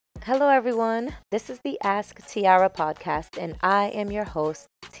Hello, everyone. This is the Ask Tiara podcast, and I am your host,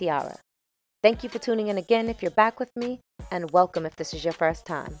 Tiara. Thank you for tuning in again if you're back with me, and welcome if this is your first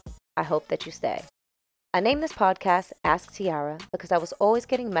time. I hope that you stay. I named this podcast Ask Tiara because I was always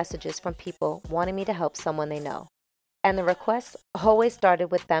getting messages from people wanting me to help someone they know. And the requests always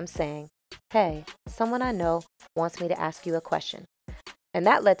started with them saying, "Hey, someone I know wants me to ask you a question." And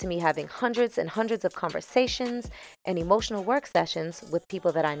that led to me having hundreds and hundreds of conversations and emotional work sessions with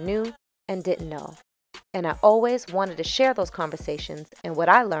people that I knew and didn't know. And I always wanted to share those conversations and what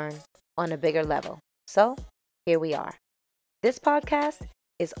I learned on a bigger level. So here we are. This podcast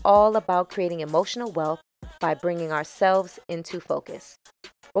is all about creating emotional wealth by bringing ourselves into focus.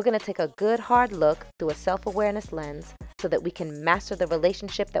 We're going to take a good hard look through a self-awareness lens so that we can master the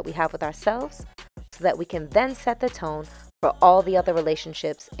relationship that we have with ourselves, so that we can then set the tone for all the other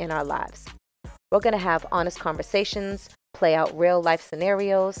relationships in our lives. We're going to have honest conversations, play out real life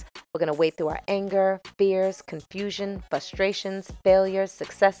scenarios. We're going to wade through our anger, fears, confusion, frustrations, failures,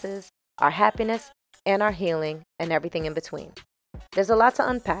 successes, our happiness, and our healing, and everything in between. There's a lot to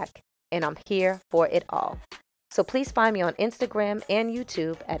unpack, and I'm here for it all. So please find me on Instagram and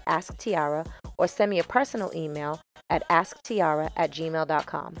YouTube at Ask Tiara, or send me a personal email at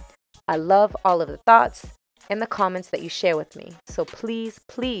asktiara@gmail.com. I love all of the thoughts and the comments that you share with me. So please,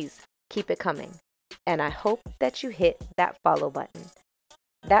 please keep it coming. And I hope that you hit that follow button.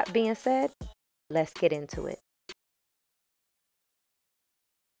 That being said, let's get into it.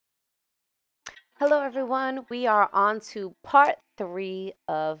 Hello, everyone. We are on to part 3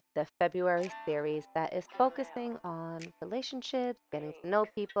 of the February series that is focusing on relationships, getting to know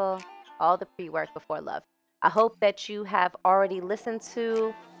people, all the pre work before love. I hope that you have already listened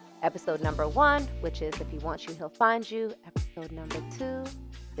to episode number 1, which is If He Wants You, He'll Find You. Episode number 2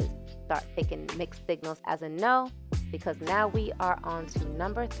 is Start Taking Mixed Signals as a No, because now we are on to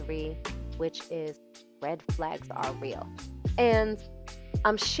number 3, which is Red Flags Are Real. And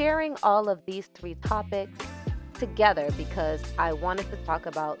I'm sharing all of these 3 topics together because I wanted to talk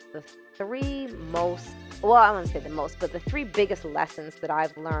about the 3 most, well, I wouldn't say the most, but the 3 biggest lessons that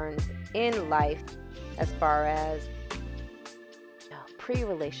I've learned in life as far as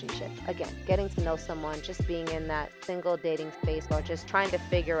pre-relationship. Again, getting to know someone, just being in that single dating space, or just trying to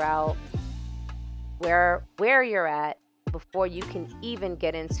figure out where you're at before you can even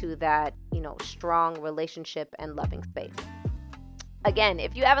get into that, strong relationship and loving space. Again,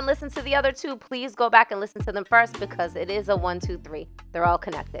 if you haven't listened to the other 2, please go back and listen to them first because it is a 1, 2, 3. They're all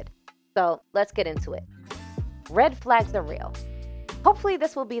connected. So let's get into it. Red flags are real. Hopefully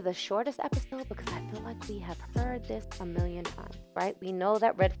this will be the shortest episode because I feel like we have heard this a million times, right? We know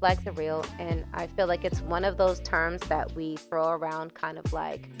that red flags are real, and I feel like it's one of those terms that we throw around kind of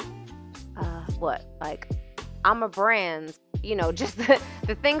like, I'm a brand, just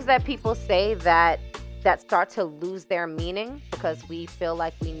the things that people say that start to lose their meaning because we feel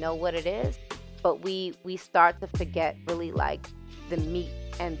like we know what it is, but we start to forget really like the meat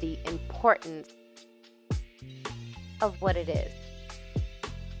and the importance of what it is.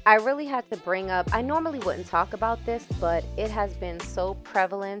 I really had to bring up, I normally wouldn't talk about this, but it has been so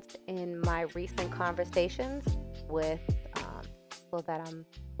prevalent in my recent conversations with people that I'm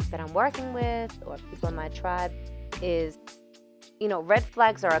working with or people in my tribe is, red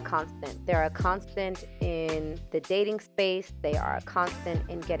flags are a constant. They're a constant in the dating space. They are a constant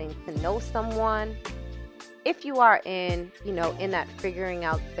in getting to know someone. If you are in that figuring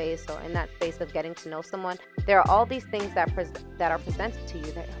out space or in that space of getting to know someone, there are all these things that are presented to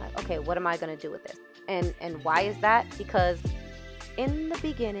you that you're like, okay, what am I going to do with this? And why is that? Because in the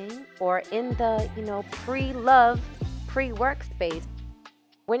beginning or in the, pre-love, pre-work space,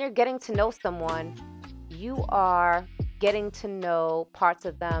 when you're getting to know someone, you are getting to know parts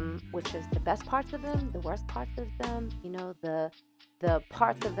of them, which is the best parts of them, the worst parts of them, the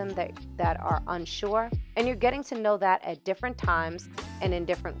parts of them that are unsure, and you're getting to know that at different times and in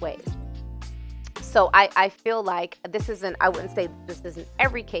different ways. So I feel like I wouldn't say this isn't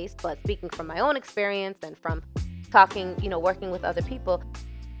every case, but speaking from my own experience and from talking, working with other people,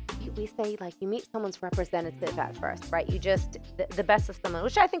 we say like you meet someone's representative at first, right? You just the best of someone,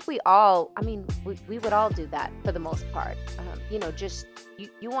 which I think we would all do that for the most part. Just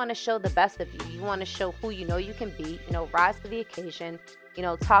you want to show the best of you. You want to show who you can be. Rise to the occasion.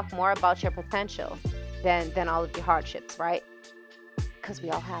 Talk more about your potential than all of your hardships, right? Because we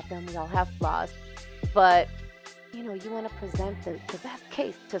all have them. We all have flaws, but you want to present the best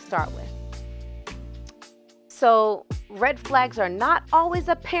case to start with. So red flags are not always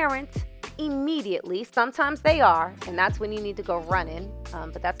apparent immediately. Sometimes they are, and that's when you need to go running.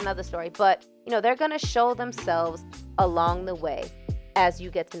 But that's another story. But, they're going to show themselves along the way. as you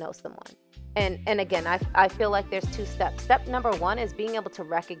get to know someone. And again, I feel like there's two steps. Step number one is being able to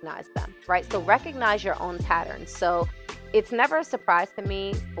recognize them, right? So recognize your own patterns. So it's never a surprise to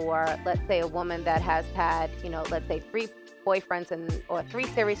me for, let's say, a woman that has had, let's say three boyfriends or three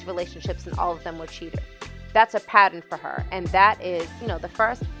serious relationships and all of them were cheaters. That's a pattern for her. And that is, the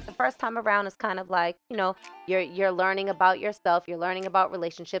first time around is kind of like, you're learning about yourself, you're learning about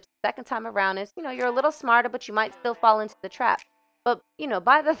relationships. Second time around is, you're a little smarter, but you might still fall into the trap. But,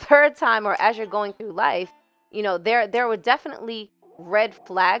 by the third time or as you're going through life, there were definitely red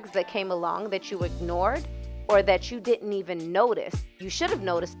flags that came along that you ignored or that you didn't even notice. You should have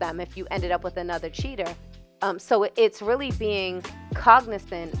noticed them if you ended up with another cheater. So it's really being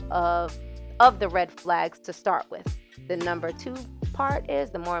cognizant of the red flags to start with. The number two part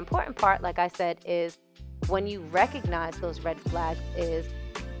is, the more important part, like I said, is when you recognize those red flags is,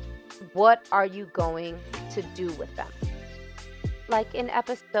 what are you going to do with them? Like in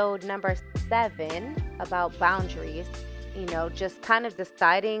episode number 7 about boundaries, just kind of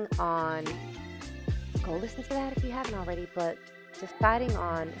deciding on, go listen to that if you haven't already, but deciding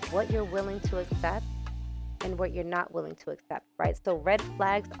on what you're willing to accept and what you're not willing to accept, right? So red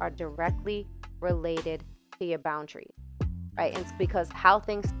flags are directly related to your boundaries, right? And it's because how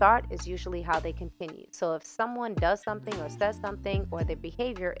things start is usually how they continue. So if someone does something or says something or their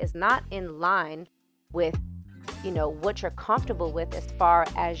behavior is not in line with, what you're comfortable with as far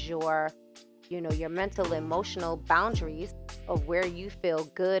as your mental, emotional boundaries of where you feel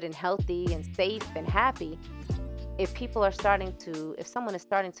good and healthy and safe and happy, if someone is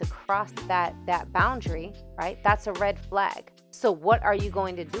starting to cross that boundary, right, that's a red flag. So what are you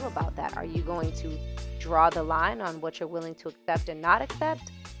going to do about that? Are you going to draw the line on what you're willing to accept and not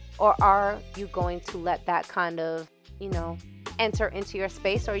accept? Or are you going to let that kind of, enter into your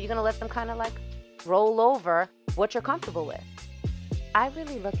space? Or are you going to let them kind of like roll over what you're comfortable with? I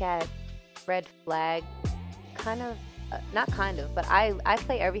really look at red flag but I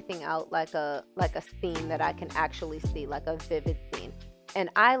play everything out like a scene that I can actually see, like a vivid scene. And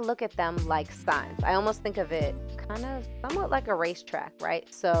I look at them like signs. I almost think of it kind of somewhat like a racetrack,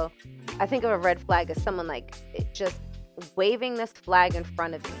 right? So I think of a red flag as someone like just waving this flag in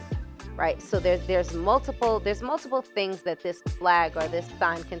front of me, right? So there's multiple things that this flag or this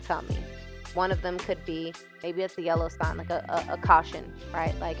sign can tell me. One of them could be, maybe it's a yellow sign, like a caution,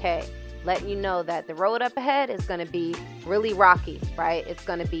 right? Like, hey, letting you know that the road up ahead is going to be really rocky, right? It's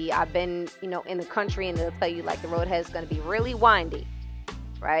going to be, I've been, in the country, and it'll tell you like the road ahead is going to be really windy,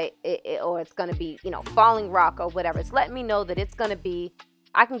 right? Or it's going to be, falling rock or whatever. It's letting me know that it's going to be,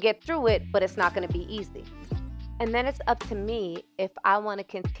 I can get through it, but it's not going to be easy. And then it's up to me if I want to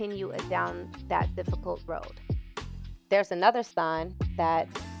continue down that difficult road. There's another sign that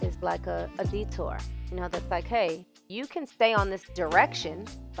is like a detour, that's like, hey, you can stay on this direction,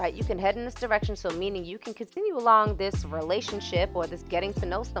 right? You can head in this direction. So meaning you can continue along this relationship or this getting to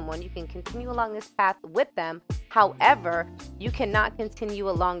know someone. You can continue along this path with them. However, you cannot continue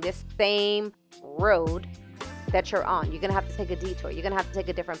along this same road that you're on. You're going to have to take a detour. You're going to have to take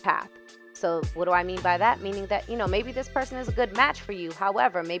a different path. So what do I mean by that? Meaning that, maybe this person is a good match for you.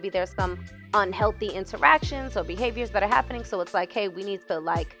 However, maybe there's some unhealthy interactions or behaviors that are happening. So it's like, hey, we need to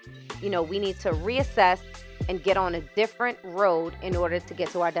reassess and get on a different road in order to get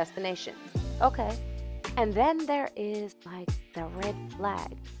to our destination. Okay. And then there is like the red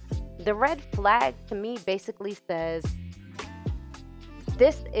flag. The red flag to me basically says,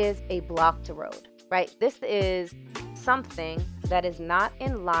 this is a blocked road, right? This is something that is not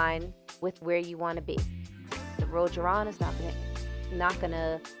in line with where you want to be. The road you're on is not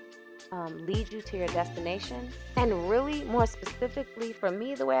gonna lead you to your destination. And really, more specifically for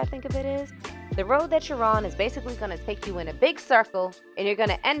me, the way I think of it is, the road that you're on is basically going to take you in a big circle, and you're going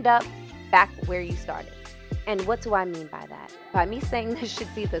to end up back where you started. And what do I mean by that? By me saying this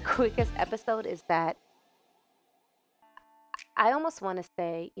should be the quickest episode is that I almost want to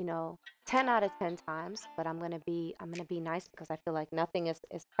say, 10 out of 10 times, but I'm going to be nice because I feel like nothing is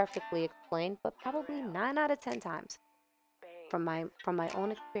perfectly explained, but probably 9 out of 10 times from my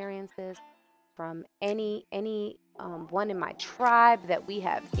own experiences, from any one in my tribe that we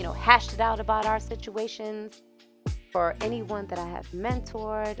have, hashed it out about our situations, for anyone that I have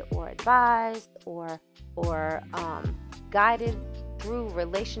mentored or advised or guided through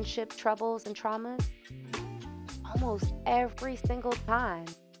relationship troubles and traumas. Almost every single time,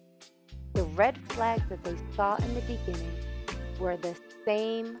 the red flags that they saw in the beginning were the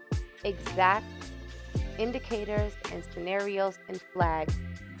same exact indicators and scenarios and flags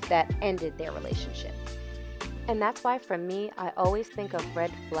that ended their relationship. And that's why for me, I always think of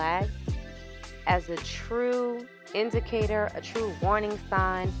red flags as a true indicator, a true warning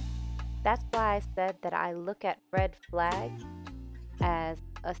sign. That's why I said that I look at red flags as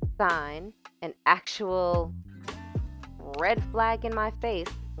a sign, an actual red flag in my face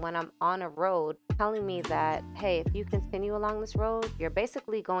when I'm on a road telling me that, hey, if you continue along this road, you're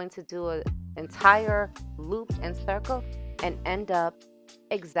basically going to do an entire loop and circle and end up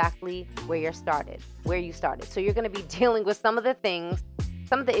exactly where you started. So you're going to be dealing with some of the things,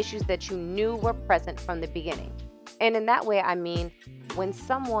 some of the issues that you knew were present from the beginning. And in that way, I mean, when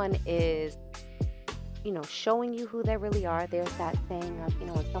someone is showing you who they really are, there's that saying of,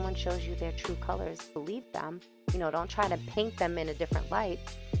 when someone shows you their true colors, believe them. Don't try to paint them in a different light.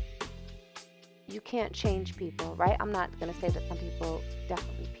 You can't change people, right? I'm not going to say that some people,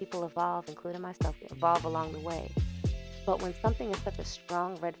 definitely, people evolve, including myself, evolve along the way. But when something is such a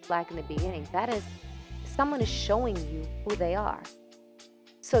strong red flag in the beginning, that is, someone is showing you who they are.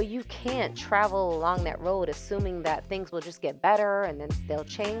 So you can't travel along that road assuming that things will just get better and then they'll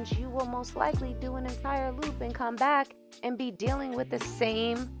change. You will most likely do an entire loop and come back and be dealing with the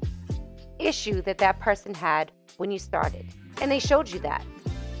same issue that person had when you started. And they showed you that.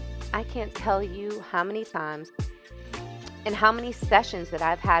 I can't tell you how many times and how many sessions that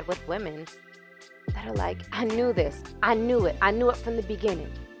I've had with women that are like, I knew this. I knew it. I knew it from the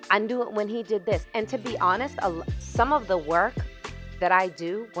beginning. I knew it when he did this. And to be honest, some of the work that I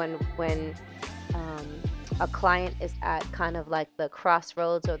do when a client is at kind of like the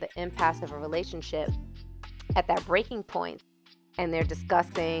crossroads or the impasse of a relationship, at that breaking point, and they're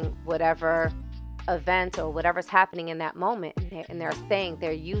discussing whatever event or whatever's happening in that moment, and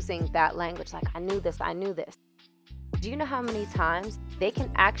they're using that language like, I knew this. Do you know how many times they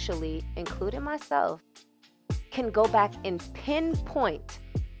can actually, including myself, can go back and pinpoint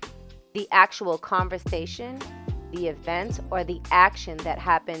the actual conversation, the event, or the action that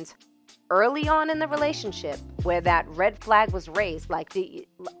happens early on in the relationship where that red flag was raised, that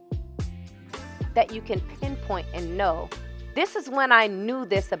you can pinpoint and know, this is when I knew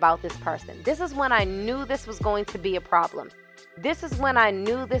this about this person. This is when I knew this was going to be a problem. This is when I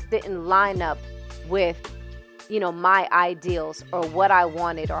knew this didn't line up with, my ideals or what I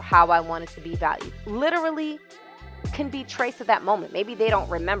wanted or how I wanted to be valued. Literally can be traced to that moment. Maybe they don't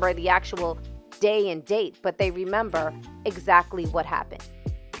remember the actual day and date, but they remember exactly what happened.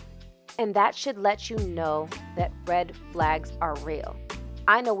 And that should let you know that red flags are real.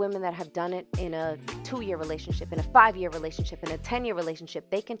 I know women that have done it in a 2-year relationship, in a 5-year relationship, in a 10-year relationship.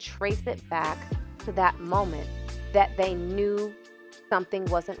 They can trace it back to that moment that they knew something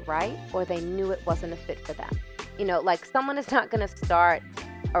wasn't right or they knew it wasn't a fit for them. Like someone is not going to start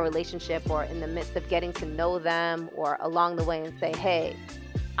a relationship or in the midst of getting to know them or along the way and say, hey,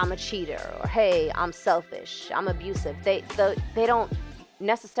 I'm a cheater, or hey, I'm selfish, I'm abusive. They don't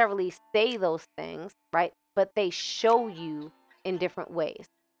necessarily say those things, right? But they show you in different ways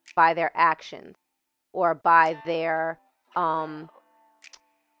by their actions or by their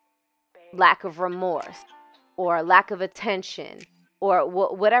lack of remorse or lack of attention or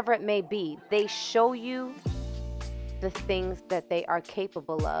whatever it may be. They show you the things that they are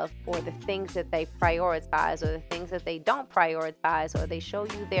capable of, or the things that they prioritize, or the things that they don't prioritize, or they show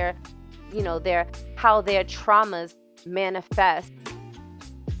you their how their traumas manifest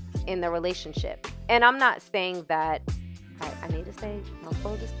in the relationship. And I'm not saying that I need to say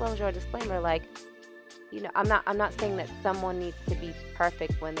full disclosure or disclaimer, like, I'm not saying that someone needs to be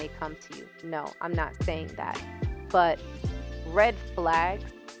perfect when they come to you. No, I'm not saying that. But red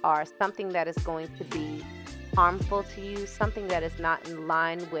flags are something that is going to be harmful to you, something that is not in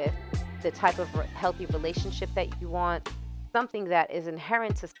line with the type of healthy relationship that you want, something that is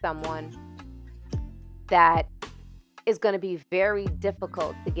inherent to someone that is going to be very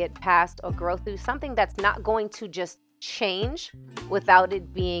difficult to get past or grow through, something that's not going to just change without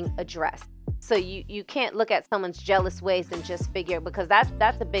it being addressed. So you can't look at someone's jealous ways and just figure, because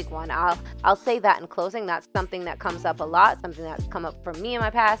that's a big one. I'll say that in closing. That's something that comes up a lot, something that's come up for me in my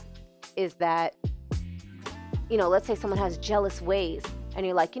past, is that let's say someone has jealous ways and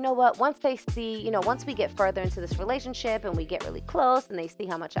you're like, what, once they see, once we get further into this relationship and we get really close and they see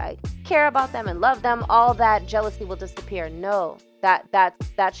how much I care about them and love them, all that jealousy will disappear. No,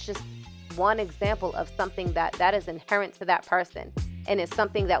 that's just one example of something that is inherent to that person. And it's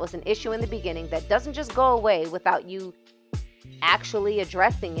something that was an issue in the beginning that doesn't just go away without you actually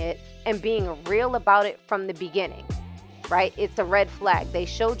addressing it and being real about it from the beginning, right? It's a red flag. They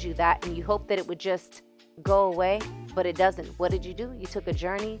showed you that and you hope that it would just go away, but it doesn't. What did you do? You took a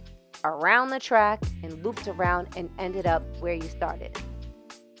journey around the track and looped around and ended up where you started.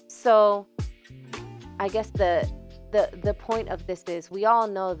 So I guess the point of this is, we all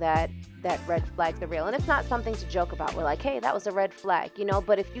know that that red flags are real. And it's not something to joke about. We're like, hey, that was a red flag,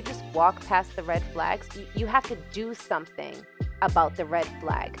 but if you just walk past the red flags, you have to do something about the red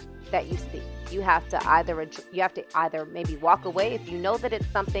flag that you see. You have to either maybe walk away if you know that it's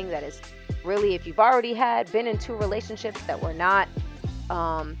something that is really, if you've already been in 2 relationships that were not,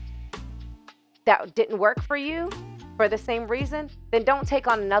 that didn't work for you for the same reason, then don't take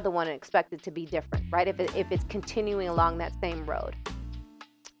on another one and expect it to be different, right? If it's continuing along that same road.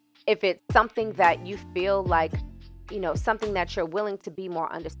 If it's something that you feel like, something that you're willing to be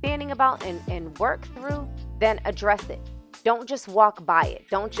more understanding about and work through, then address it. Don't just walk by it.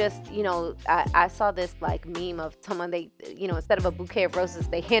 Don't just, I saw this like meme of someone, they, instead of a bouquet of roses,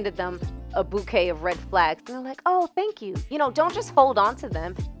 they handed them a bouquet of red flags. And they're like, oh, thank you. Don't just hold on to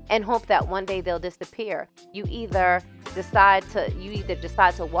them and hope that one day they'll disappear. You either decide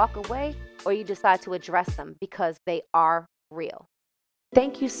to walk away, or you decide to address them because they are real.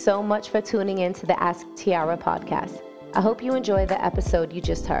 Thank you so much for tuning in to the Ask Tiara podcast. I hope you enjoyed the episode you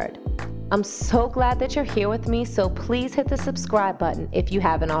just heard. I'm so glad that you're here with me, so please hit the subscribe button if you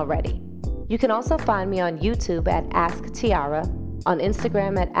haven't already. You can also find me on YouTube at Ask Tiara, on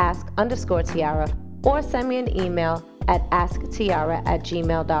Instagram at ask_Tiara, or send me an email at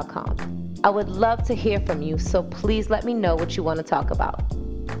asktiara@gmail.com. I would love to hear from you, so please let me know what you want to talk about.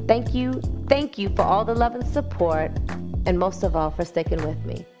 Thank you for all the love and support, and most of all for sticking with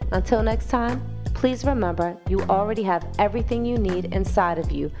me. Until next time, please remember you already have everything you need inside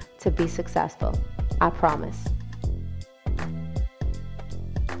of you to be successful. I promise.